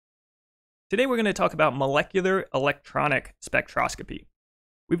Today we're going to talk about molecular electronic spectroscopy.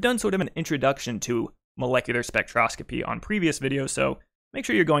 We've done sort of an introduction to molecular spectroscopy on previous videos, so make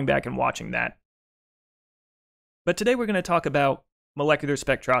sure you're going back and watching that. But today we're going to talk about molecular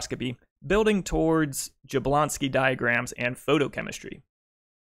spectroscopy, building towards Jablonski diagrams and photochemistry.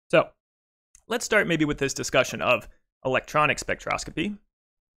 So let's start maybe with this discussion of electronic spectroscopy.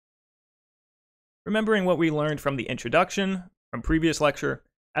 Remembering what we learned from the introduction from previous lecture,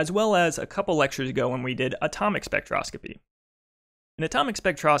 as well as a couple lectures ago when we did atomic spectroscopy. In atomic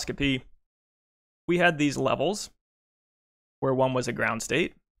spectroscopy, we had these levels, where one was a ground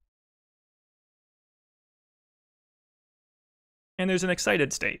state, and there's an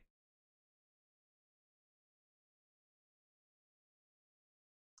excited state.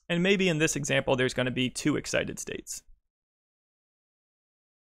 And maybe in this example, there's going to be two excited states.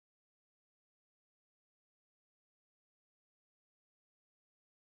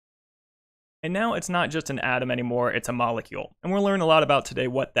 And now it's not just an atom anymore, it's a molecule. And we'll learn a lot about today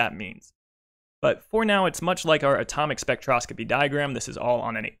what that means. But for now, it's much like our atomic spectroscopy diagram. This is all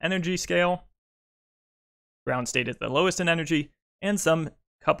on an energy scale. Ground state is the lowest in energy, and some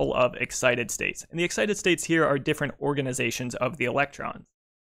couple of excited states. And the excited states here are different organizations of the electrons.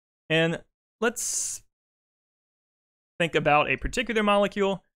 And let's think about a particular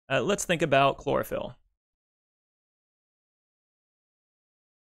molecule. Let's think about chlorophyll.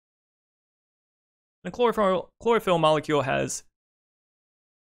 The chlorophyll molecule has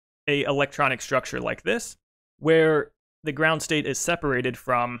an electronic structure like this, where the ground state is separated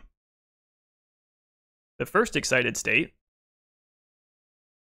from the first excited state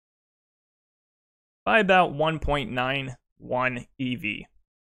by about 1.91 eV.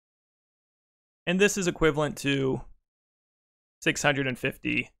 And this is equivalent to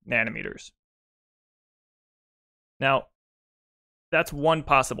 650 nanometers. Now, that's one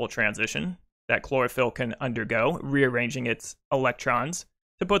possible transition that chlorophyll can undergo, rearranging its electrons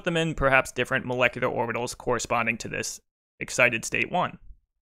to put them in perhaps different molecular orbitals corresponding to this excited state 1.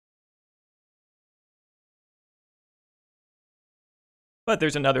 But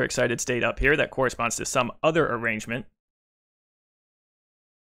there's another excited state up here that corresponds to some other arrangement.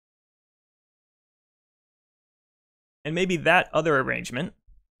 And maybe that other arrangement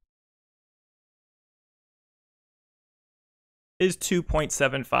is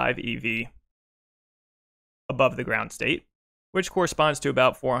 2.75 eV above the ground state, which corresponds to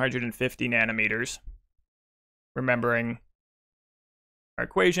about 450 nanometers. Remembering our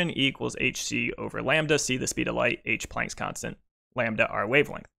equation, E equals hc over lambda, c the speed of light, h Planck's constant, lambda our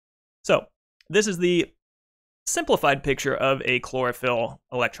wavelength. So this is the simplified picture of a chlorophyll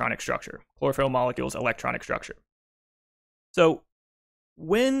electronic structure, chlorophyll molecule's electronic structure. So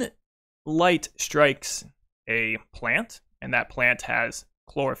when light strikes a plant, and that plant has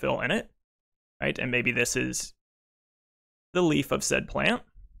chlorophyll in it, right? And maybe this is the leaf of said plant.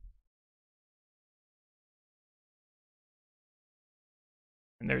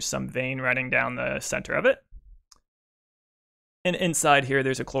 And there's some vein running down the center of it. And inside here,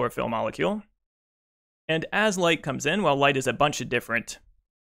 there's a chlorophyll molecule. And as light comes in, well, light is a bunch of different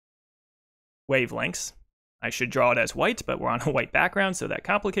wavelengths. I should draw it as white, but we're on a white background, so that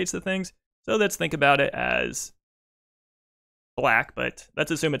complicates the things. So let's think about it as black, but let's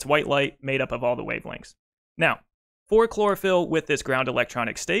assume it's white light made up of all the wavelengths. Now, for chlorophyll with this ground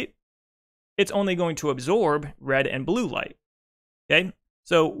electronic state, it's only going to absorb red and blue light. Okay?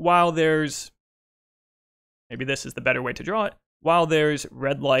 So while there's, maybe this is the better way to draw it, while there's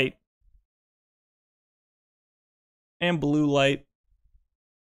red light and blue light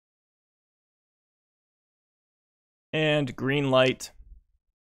and green light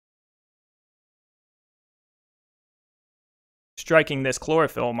striking this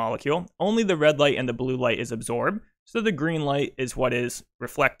chlorophyll molecule, only the red light and the blue light is absorbed, so the green light is what is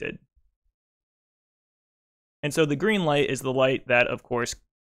reflected. And so the green light is the light that, of course,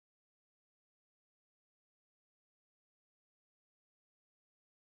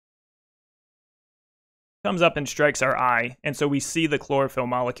 comes up and strikes our eye, and so we see the chlorophyll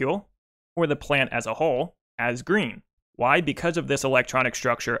molecule, or the plant as a whole, as green. Why? Because of this electronic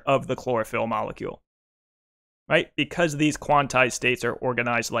structure of the chlorophyll molecule. Right? Because these quantized states are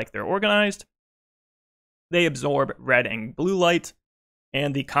organized like they're organized, they absorb red and blue light,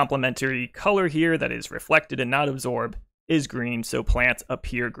 and the complementary color here that is reflected and not absorbed is green, so plants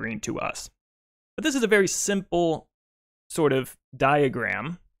appear green to us. But this is a very simple sort of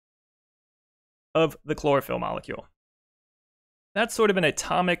diagram of the chlorophyll molecule. That's sort of an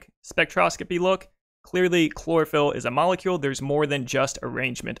atomic spectroscopy look. Clearly, chlorophyll is a molecule. There's more than just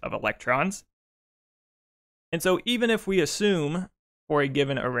arrangement of electrons. And so even if we assume for a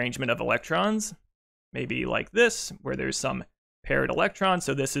given arrangement of electrons, maybe like this, where there's some paired electrons.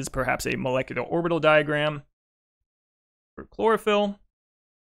 So this is perhaps a molecular orbital diagram for chlorophyll.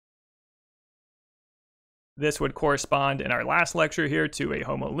 This would correspond in our last lecture here to a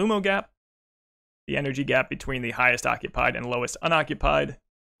HOMO-LUMO gap, the energy gap between the highest occupied and lowest unoccupied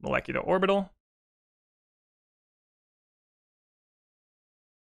molecular orbital.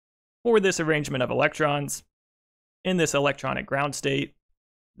 For this arrangement of electrons, in this electronic ground state,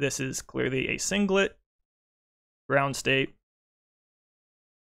 this is clearly a singlet ground state.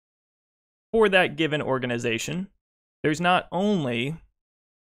 For that given organization, there's not only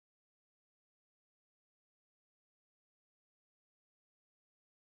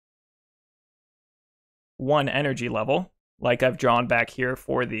one energy level, like I've drawn back here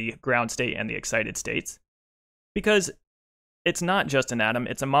for the ground state and the excited states, because it's not just an atom,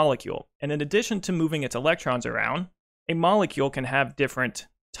 it's a molecule. And in addition to moving its electrons around, a molecule can have different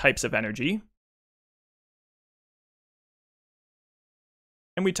types of energy.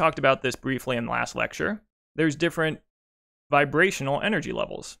 And we talked about this briefly in the last lecture. There's different vibrational energy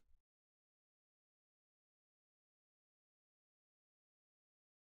levels.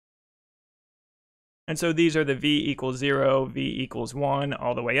 And so these are the V equals 0, V equals 1,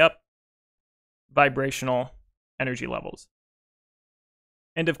 all the way up, vibrational energy levels.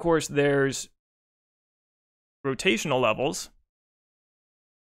 And of course, there's rotational levels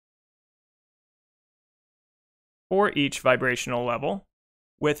for each vibrational level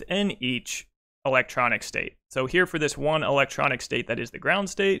within each electronic state. So here for this one electronic state that is the ground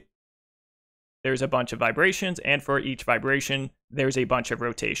state, there's a bunch of vibrations, and for each vibration, there's a bunch of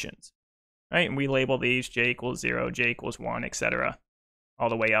rotations. Right? And we label these J equals 0, J equals 1, etc., all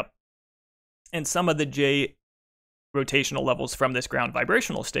the way up. And some of the J rotational levels from this ground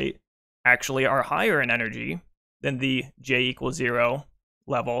vibrational state actually are higher in energy than the J equals 0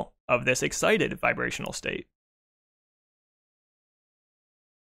 level of this excited vibrational state.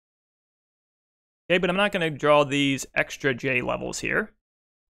 Okay, but I'm not going to draw these extra J levels here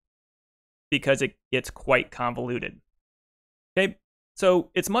because it gets quite convoluted. Okay, so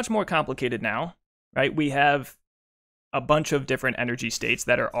it's much more complicated now, right? We have a bunch of different energy states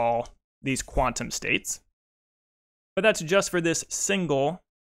that are all these quantum states. But that's just for this single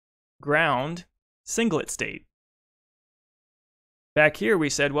ground singlet state. Back here we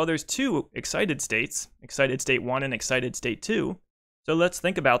said, well, there's two excited states, excited state 1 and excited state 2. So let's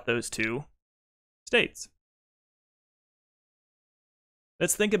think about those two states.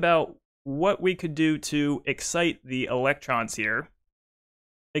 Let's think about what we could do to excite the electrons here.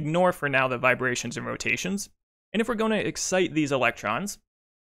 Ignore for now the vibrations and rotations. And if we're going to excite these electrons,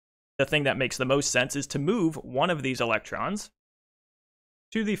 the thing that makes the most sense is to move one of these electrons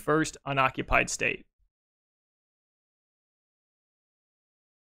to the first unoccupied state.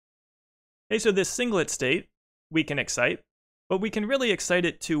 Okay, so this singlet state we can excite, but we can really excite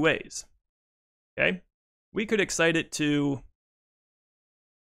it two ways. Okay, we could excite it to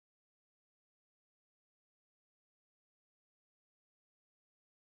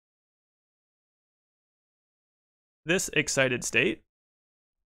this excited state,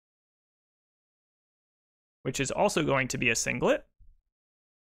 which is also going to be a singlet.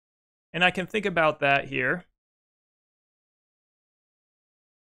 And I can think about that here.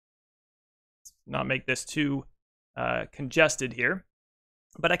 Let's not make this too congested here.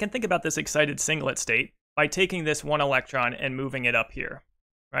 But I can think about this excited singlet state by taking this one electron and moving it up here,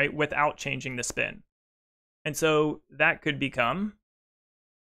 right, without changing the spin. And so that could become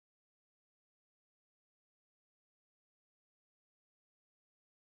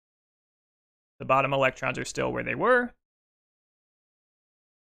the bottom electrons are still where they were.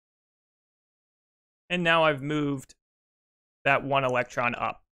 And now I've moved that one electron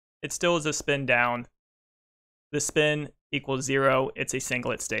up. It still is a spin down. The spin equals 0. It's a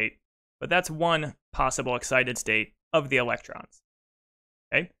singlet state. But that's one possible excited state of the electrons.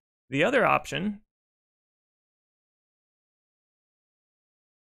 Okay. The other option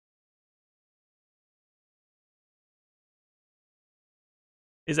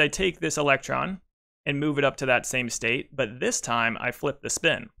is I take this electron and move it up to that same state, but this time I flip the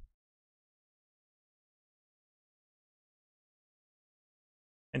spin.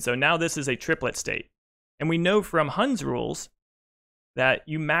 And so now this is a triplet state. And we know from Hund's rules that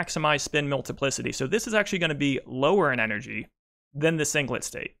you maximize spin multiplicity. So this is actually going to be lower in energy than the singlet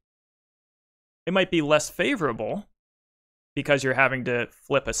state. It might be less favorable because you're having to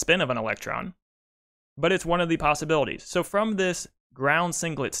flip a spin of an electron, but it's one of the possibilities. So from this ground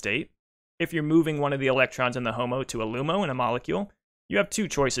singlet state, if you're moving one of the electrons in the HOMO to a LUMO in a molecule, you have two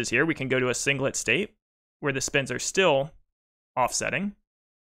choices here. We can go to a singlet state where the spins are still offsetting,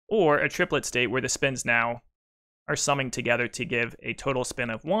 or a triplet state where the spins now are summing together to give a total spin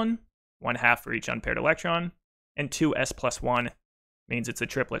of 1/2 for each unpaired electron, and 2s+1 means it's a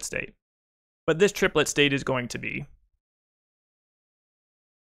triplet state. But this triplet state is going to be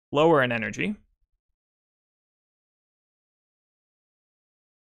lower in energy,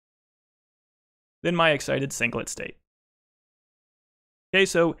 than my excited singlet state. Okay,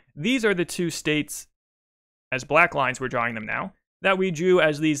 so these are the two states, as black lines we're drawing them now, that we drew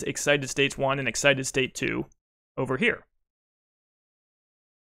as these excited states 1 and excited state 2 over here.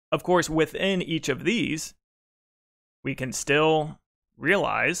 Of course, within each of these, we can still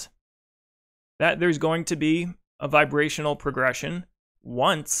realize that there's going to be a vibrational progression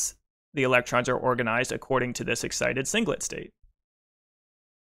once the electrons are organized according to this excited singlet state.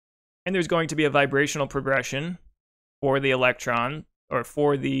 And there's going to be a vibrational progression for the electron, or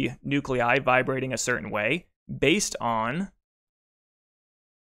for the nuclei vibrating a certain way, based on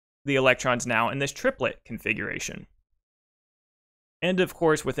the electrons now in this triplet configuration. And of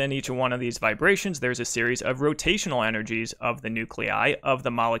course, within each one of these vibrations, there's a series of rotational energies of the nuclei of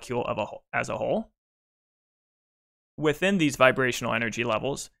the molecule as a whole. Within these vibrational energy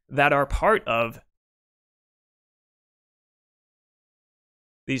levels that are part of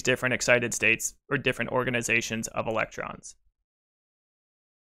these different excited states or different organizations of electrons.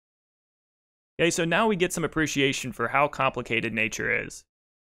 Okay, so now we get some appreciation for how complicated nature is,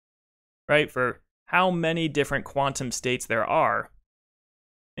 right? For how many different quantum states there are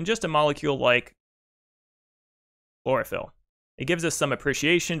in just a molecule like chlorophyll. It gives us some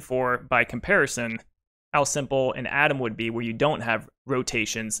appreciation for, by comparison, how simple an atom would be where you don't have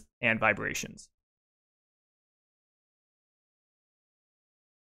rotations and vibrations.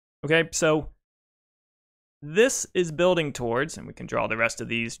 Okay, so this is building towards, and we can draw the rest of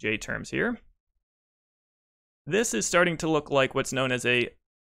these J terms here. This is starting to look like what's known as a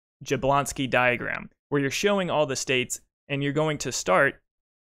Jablonski diagram, where you're showing all the states and you're going to start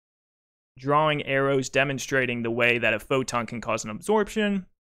drawing arrows demonstrating the way that a photon can cause an absorption,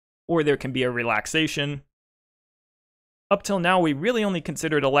 or there can be a relaxation. Up till now, we really only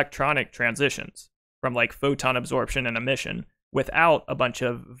considered electronic transitions from like photon absorption and emission without a bunch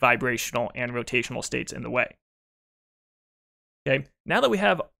of vibrational and rotational states in the way. Okay, now that we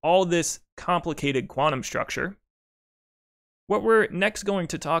have all this complicated quantum structure, what we're next going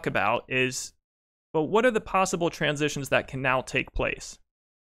to talk about is, well, what are the possible transitions that can now take place?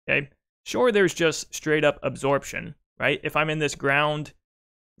 Okay, sure, there's just straight up absorption, right? If I'm in this ground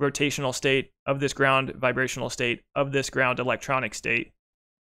rotational state, of this ground vibrational state, of this ground electronic state,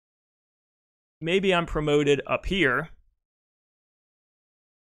 maybe I'm promoted up here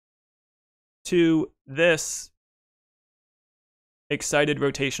to this excited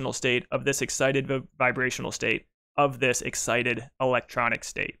rotational state, of this excited vibrational state, of this excited electronic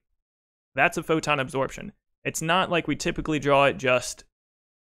state. That's a photon absorption. It's not like we typically draw it just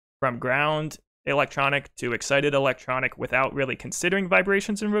from ground electronic to excited electronic without really considering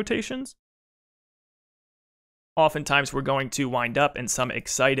vibrations and rotations. Oftentimes we're going to wind up in some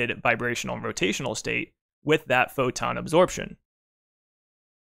excited vibrational and rotational state with that photon absorption.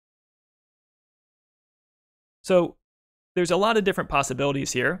 So there's a lot of different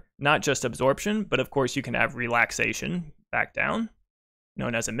possibilities here, not just absorption, but of course you can have relaxation back down,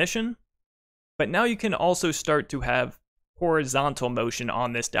 known as emission. But now you can also start to have horizontal motion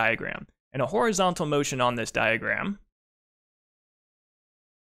on this diagram. And a horizontal motion on this diagram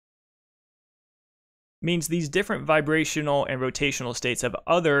means these different vibrational and rotational states of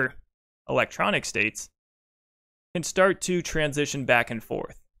other electronic states can start to transition back and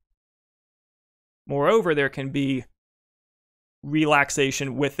forth. Moreover, there can be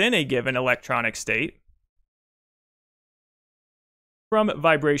relaxation within a given electronic state from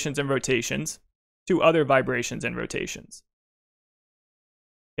vibrations and rotations to other vibrations and rotations.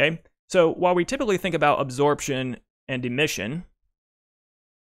 Okay, so while we typically think about absorption and emission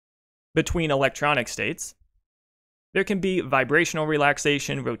between electronic states, there can be vibrational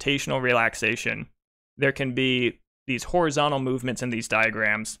relaxation, rotational relaxation. There can be these horizontal movements in these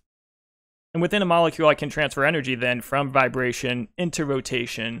diagrams. And within a molecule, I can transfer energy then from vibration into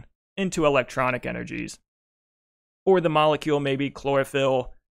rotation into electronic energies. Or the molecule, maybe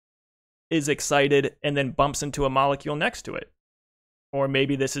chlorophyll, is excited and then bumps into a molecule next to it. Or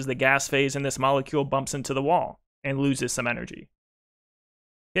maybe this is the gas phase and this molecule bumps into the wall and loses some energy.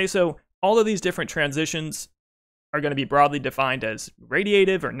 Okay, so all of these different transitions are going to be broadly defined as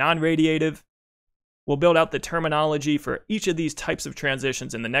radiative or non-radiative. We'll build out the terminology for each of these types of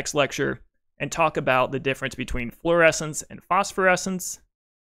transitions in the next lecture and talk about the difference between fluorescence and phosphorescence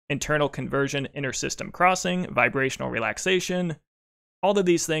internal conversion, intersystem crossing, vibrational relaxation, all of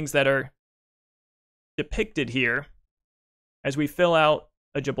these things that are depicted here as we fill out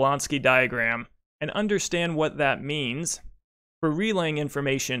a Jablonski diagram and understand what that means for relaying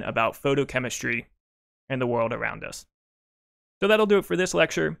information about photochemistry and the world around us. So that'll do it for this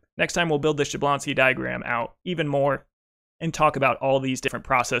lecture. Next time we'll build this Jablonski diagram out even more and talk about all these different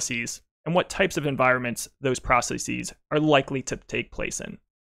processes and what types of environments those processes are likely to take place in.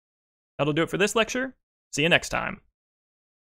 That'll do it for this lecture. See you next time.